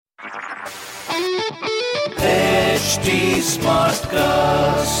HT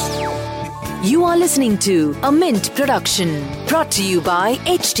Smartcast. You are listening to a Mint production brought to you by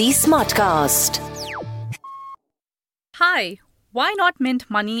HT Smartcast. Hi, Why Not Mint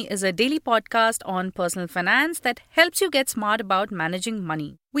Money is a daily podcast on personal finance that helps you get smart about managing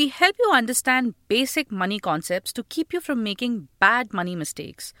money. We help you understand basic money concepts to keep you from making bad money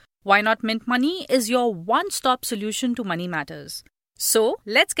mistakes. Why Not Mint Money is your one-stop solution to money matters. So,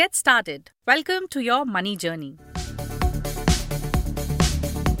 let's get started. Welcome to your money journey.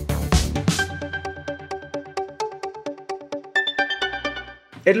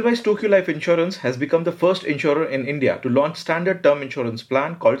 Edelweiss Tokyo Life Insurance has become the first insurer in India to launch standard term insurance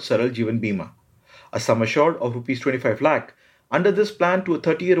plan called Saral Jeevan Bima. A sum assured of Rs 25 lakh under this plan to a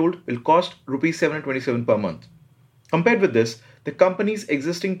 30-year-old will cost Rs 727 per month. Compared with this, the company's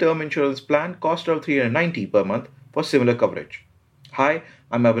existing term insurance plan costs around 390 per month for similar coverage. Hi,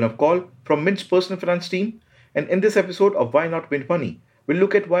 I'm Abhinav Kaul from Mint's personal finance team, and in this episode of Why Not Mint Money, we'll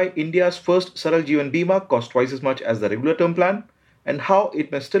look at why India's first Saral Jeevan Bima costs twice as much as the regular term plan and how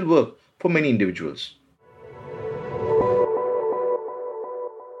it may still work for many individuals.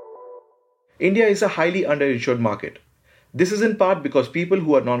 India is a highly underinsured market. This is in part because people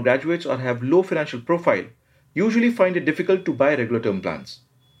who are non-graduates or have low financial profile usually find it difficult to buy regular term plans.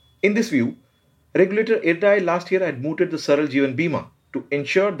 In this view, regulator IRDAI last year had mooted the Saral Jeevan Bima to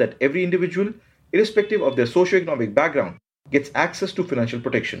ensure that every individual, irrespective of their socio-economic background, gets access to financial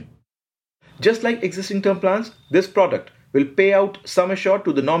protection. Just like existing term plans, this product will pay out sum assured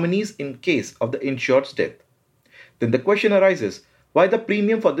to the nominees in case of the insured's death. Then the question arises, why the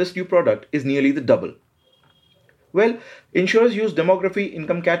premium for this new product is nearly the double? Well, insurers use demography,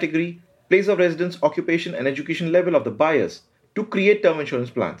 income category, place of residence, occupation and education level of the buyers to create term insurance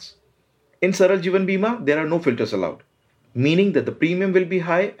plans. In Saral Jeevan Bima, there are no filters allowed, meaning that the premium will be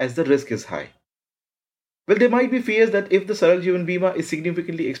high as the risk is high. Well, there might be fears that if the Saral Jeevan Bima is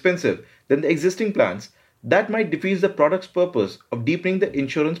significantly expensive than the existing plans, that might defeat the product's purpose of deepening the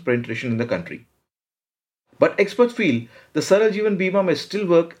insurance penetration in the country. But experts feel the Saral Jeevan Bima may still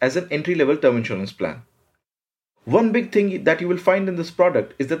work as an entry-level term insurance plan. One big thing that you will find in this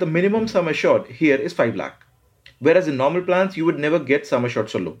product is that the minimum sum assured here is 5 lakh, whereas in normal plans you would never get sum assured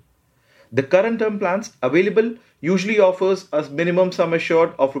so low. The current term plans available usually offers a minimum sum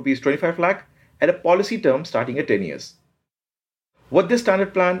assured of Rs 25 lakh and a policy term starting at 10 years. What this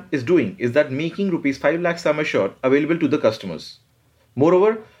standard plan is doing is that making Rs 5 lakh sum assured available to the customers.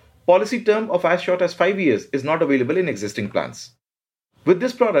 Moreover, policy term of as short as 5 years is not available in existing plans. With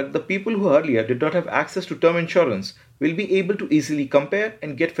this product, the people who earlier did not have access to term insurance will be able to easily compare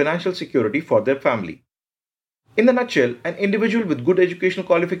and get financial security for their family. In a nutshell, an individual with good educational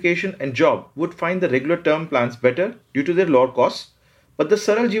qualification and job would find the regular term plans better due to their lower costs, but the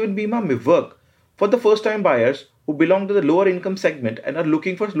Saral Jeevan Bima may work for the first-time buyers who belong to the lower income segment and are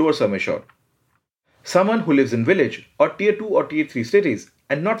looking for lower sum assured. Someone who lives in village or tier 2 or tier 3 cities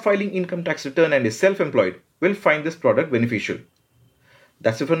and not filing income tax return and is self-employed will find this product beneficial.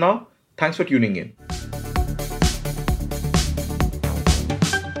 That's it for now. Thanks for tuning in.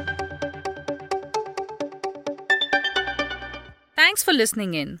 Thanks for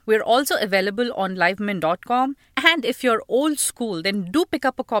listening in. We're also available on livemint.com, and if you're old school, then do pick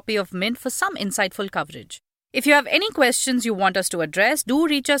up a copy of Mint for some insightful coverage. If you have any questions you want us to address, do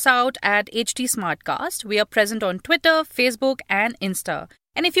reach us out at HT Smartcast. We are present on Twitter, Facebook and Insta.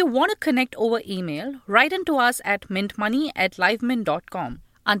 And if you want to connect over email, write into us at mintmoney@livemint.com.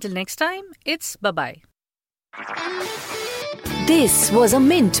 Until next time, it's bye-bye. This was a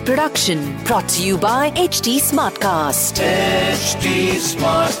Mint production brought to you by HT Smartcast. HT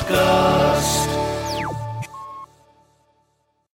Smartcast.